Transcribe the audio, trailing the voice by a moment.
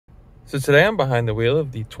So today I'm behind the wheel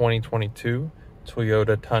of the 2022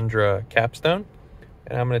 Toyota Tundra Capstone,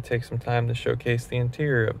 and I'm going to take some time to showcase the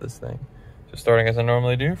interior of this thing. So starting as I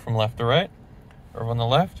normally do, from left to right. Over on the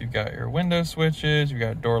left, you've got your window switches, you've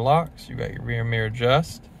got door locks, you've got your rear mirror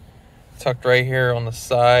adjust. Tucked right here on the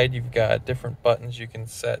side, you've got different buttons you can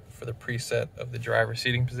set for the preset of the driver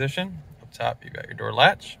seating position. Up top, you've got your door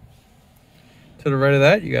latch. To the right of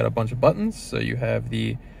that, you got a bunch of buttons. So you have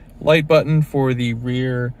the light button for the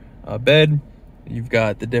rear bed. You've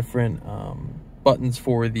got the different buttons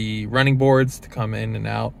for the running boards to come in and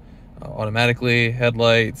out automatically,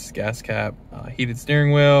 headlights, gas cap, heated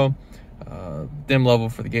steering wheel, dim level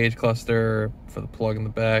for the gauge cluster, for the plug in the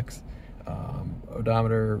backs,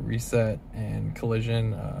 odometer reset, and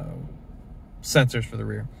collision sensors for the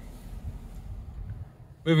rear.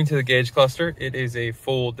 Moving to the gauge cluster, it is a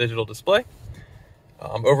full digital display.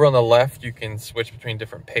 Over on the left, you can switch between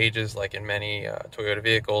different pages like in many Toyota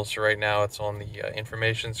vehicles. So right now it's on the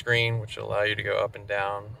information screen, which will allow you to go up and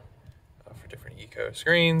down for different eco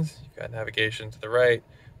screens. You've got navigation to the right,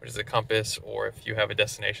 which is a compass, or if you have a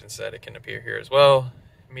destination set, it can appear here as well.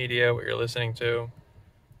 Media, what you're listening to.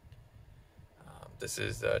 This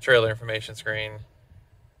is the trailer information screen.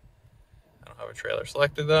 I don't have a trailer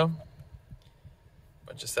selected though.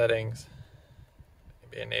 Bunch of settings. Can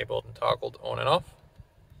be enabled and toggled on and off.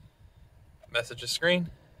 Messages screen,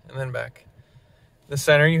 and then back. In the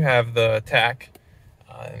center you have the tack,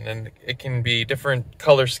 and then it can be different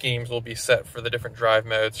color schemes will be set for the different drive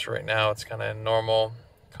modes. So right now it's kind of normal.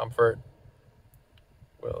 Comfort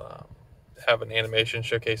will have an animation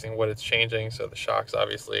showcasing what it's changing, so the shocks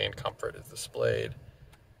obviously and comfort is displayed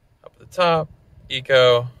up at the top.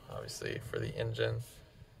 Eco obviously for the engine, and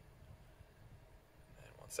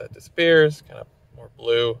once that disappears, kind of more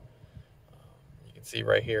blue. See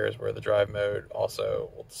right here is where the drive mode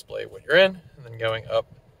also will display what you're in, and then going up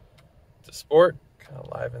to sport kind of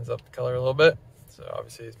livens up the color a little bit. So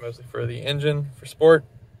obviously it's mostly for the engine for sport.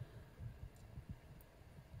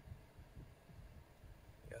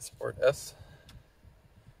 You got Sport S,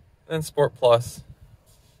 and then Sport Plus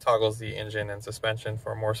toggles the engine and suspension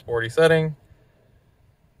for a more sporty setting.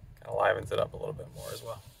 Kind of livens it up a little bit more as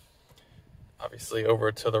well. Obviously,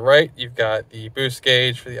 over to the right, you've got the boost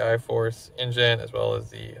gauge for the iForce engine, as well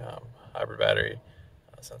as the hybrid battery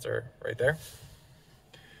sensor right there.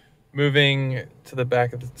 Moving to the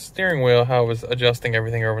back of the steering wheel, how I was adjusting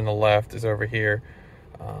everything over on the left is over here.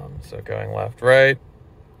 So going left, right,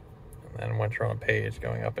 and then once you're on a page,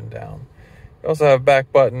 going up and down. You also have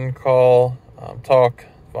back button, call, talk,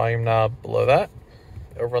 volume knob below that.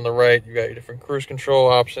 Over on the right, you've got your different cruise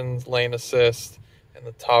control options, lane assist, and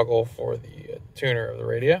the toggle for the tuner of the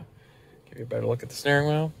radio. Give you a better look at the steering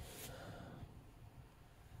wheel.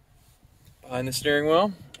 Behind the steering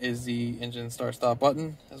wheel is the engine start-stop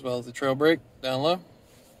button, as well as the trail brake down low.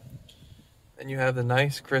 Then you have the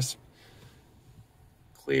nice, crisp,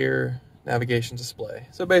 clear navigation display.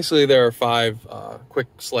 So basically there are 5 quick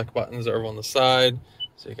select buttons over on the side.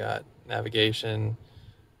 So you got navigation,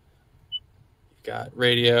 you've got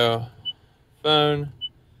radio, phone,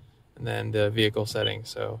 and then the vehicle settings.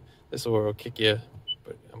 So this is where it'll kick you,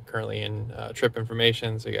 but I'm currently in trip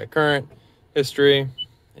information. So you got current, history,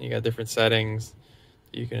 and you got different settings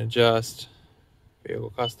that you can adjust.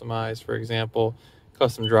 Vehicle customize, for example,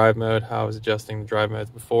 custom drive mode, how I was adjusting the drive modes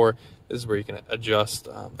before. This is where you can adjust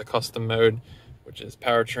the custom mode, which is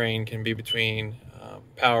powertrain can be between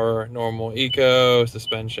power, normal, eco,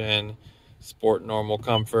 suspension, sport, normal,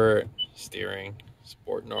 comfort, steering,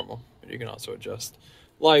 sport, normal. But you can also adjust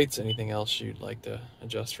lights, anything else you'd like to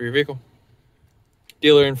adjust for your vehicle.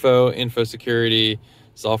 Dealer info security,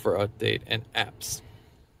 software update, and apps.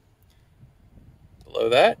 Below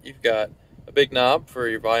that, you've got a big knob for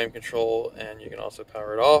your volume control, and you can also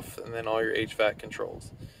power it off, and then all your HVAC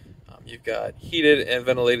controls. You've got heated and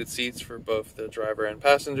ventilated seats for both the driver and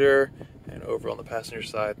passenger, and over on the passenger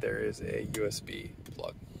side there is a USB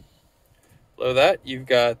plug. Below that, you've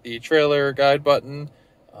got the trailer guide button,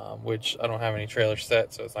 which I don't have any trailer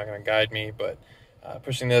set, so it's not going to guide me, but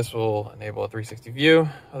pushing this will enable a 360 view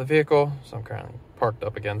of the vehicle. So I'm currently parked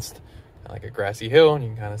up against like a grassy hill, and you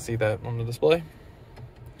can kind of see that on the display.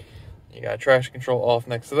 You got traction control off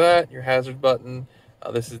next to that, your hazard button.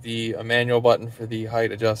 This is the manual button for the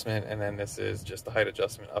height adjustment, and then this is just the height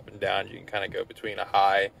adjustment up and down. You can kind of go between a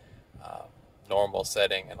high, normal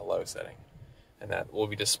setting and a low setting, and that will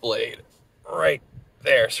be displayed right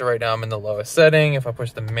there. So right now I'm in the lowest setting. If I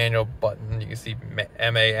push the manual button, you can see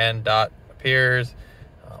MAN dot appears,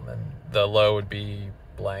 and the low would be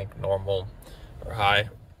blank, normal, or high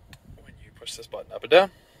when you push this button up and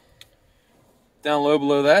down. Down low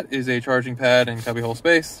below that is a charging pad and cubbyhole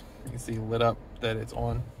space. You can see lit up that it's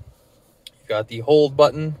on. You've got the hold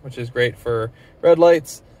button, which is great for red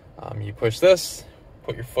lights. You push this,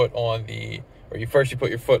 put your foot on the, or you put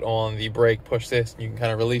your foot on the brake, push this, and you can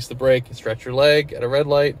kind of release the brake and stretch your leg at a red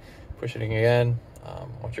light, push it again.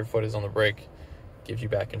 Once your foot is on the brake, gives you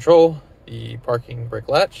back control. The parking brake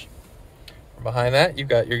latch. From behind that, you've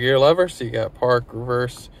got your gear lever, so you got park,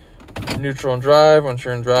 reverse, neutral, and drive. Once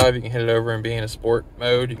you're in drive, you can hit it over and be in a sport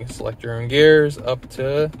mode. You can select your own gears up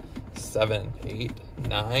to 7, 8,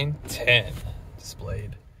 9, 10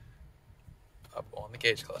 displayed up on the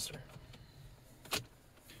gauge cluster. Put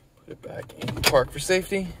it back in park for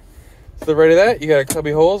safety. To the right of that, you got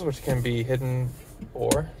cubby holes, which can be hidden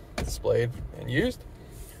or displayed and used.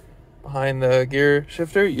 Behind the gear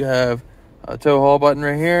shifter, you have a tow haul button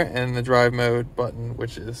right here and the drive mode button,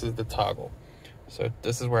 which this is the toggle. So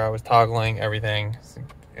this is where I was toggling everything,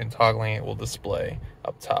 and toggling it will display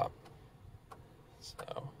up top. So,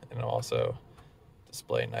 and it'll also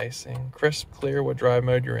display nice and crisp, clear what drive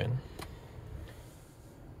mode you're in.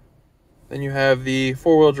 Then you have the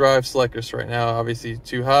 4-wheel drive selectors right now, obviously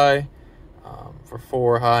 2 high. For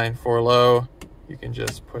 4 high and 4 low, you can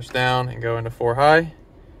just push down and go into 4 high,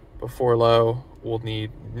 but 4 low will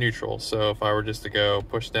need neutral. So if I were just to go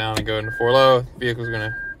push down and go into 4 low, the vehicle's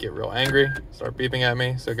gonna get real angry, start beeping at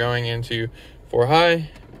me. So going into 4 high,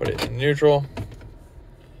 put it in neutral,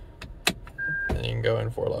 and you can go in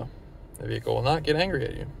 4 low. The vehicle will not get angry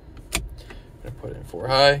at you. I'm gonna put it in 4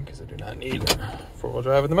 high because I do not need 4-wheel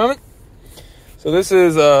drive at the moment. So this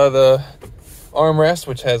is the armrest,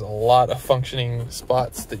 which has a lot of functioning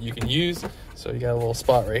spots that you can use. So you got a little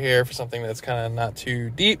spot right here for something that's kind of not too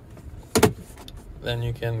deep. Then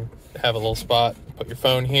you can have a little spot, put your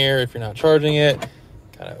phone here if you're not charging it.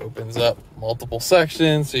 Kind of opens up multiple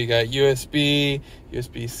sections. So you got USB,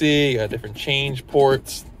 USB-C, you got different change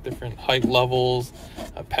ports, different height levels,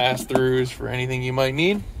 pass-throughs for anything you might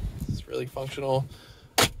need. It's really functional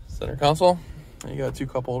center console. And you got 2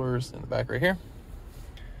 cup holders in the back right here.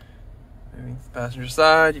 Moving to the passenger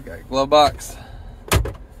side, you got your glove box.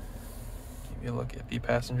 Give you a look at the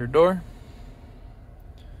passenger door.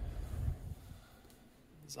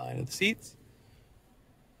 Design of the seats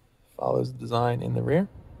follows the design in the rear.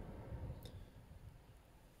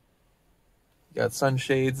 You got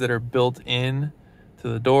sunshades that are built in to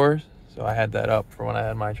the doors, so I had that up for when I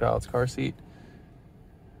had my child's car seat.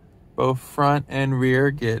 Both front and rear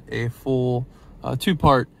get a full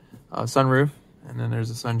 2-part sunroof, and then there's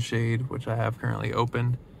a sunshade which I have currently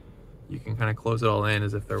opened. You can kind of close it all in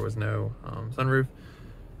as if there was no sunroof,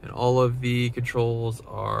 and all of the controls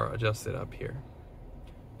are adjusted up here.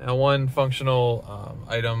 Now, one functional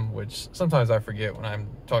item, which sometimes I forget when I'm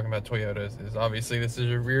talking about Toyotas, is obviously this is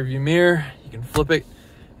your rear view mirror. You can flip it,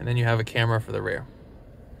 and then you have a camera for the rear.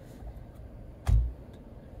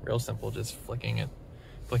 Real simple, just flicking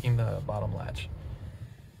the bottom latch.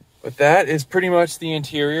 But that is pretty much the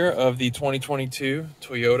interior of the 2022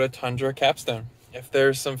 Toyota Tundra Capstone. If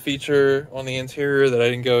there's some feature on the interior that I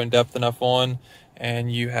didn't go in depth enough on,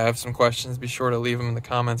 and you have some questions, be sure to leave them in the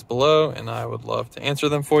comments below, and I would love to answer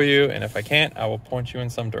them for you. And if I can't, I will point you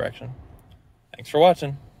in some direction. Thanks for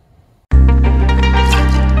watching.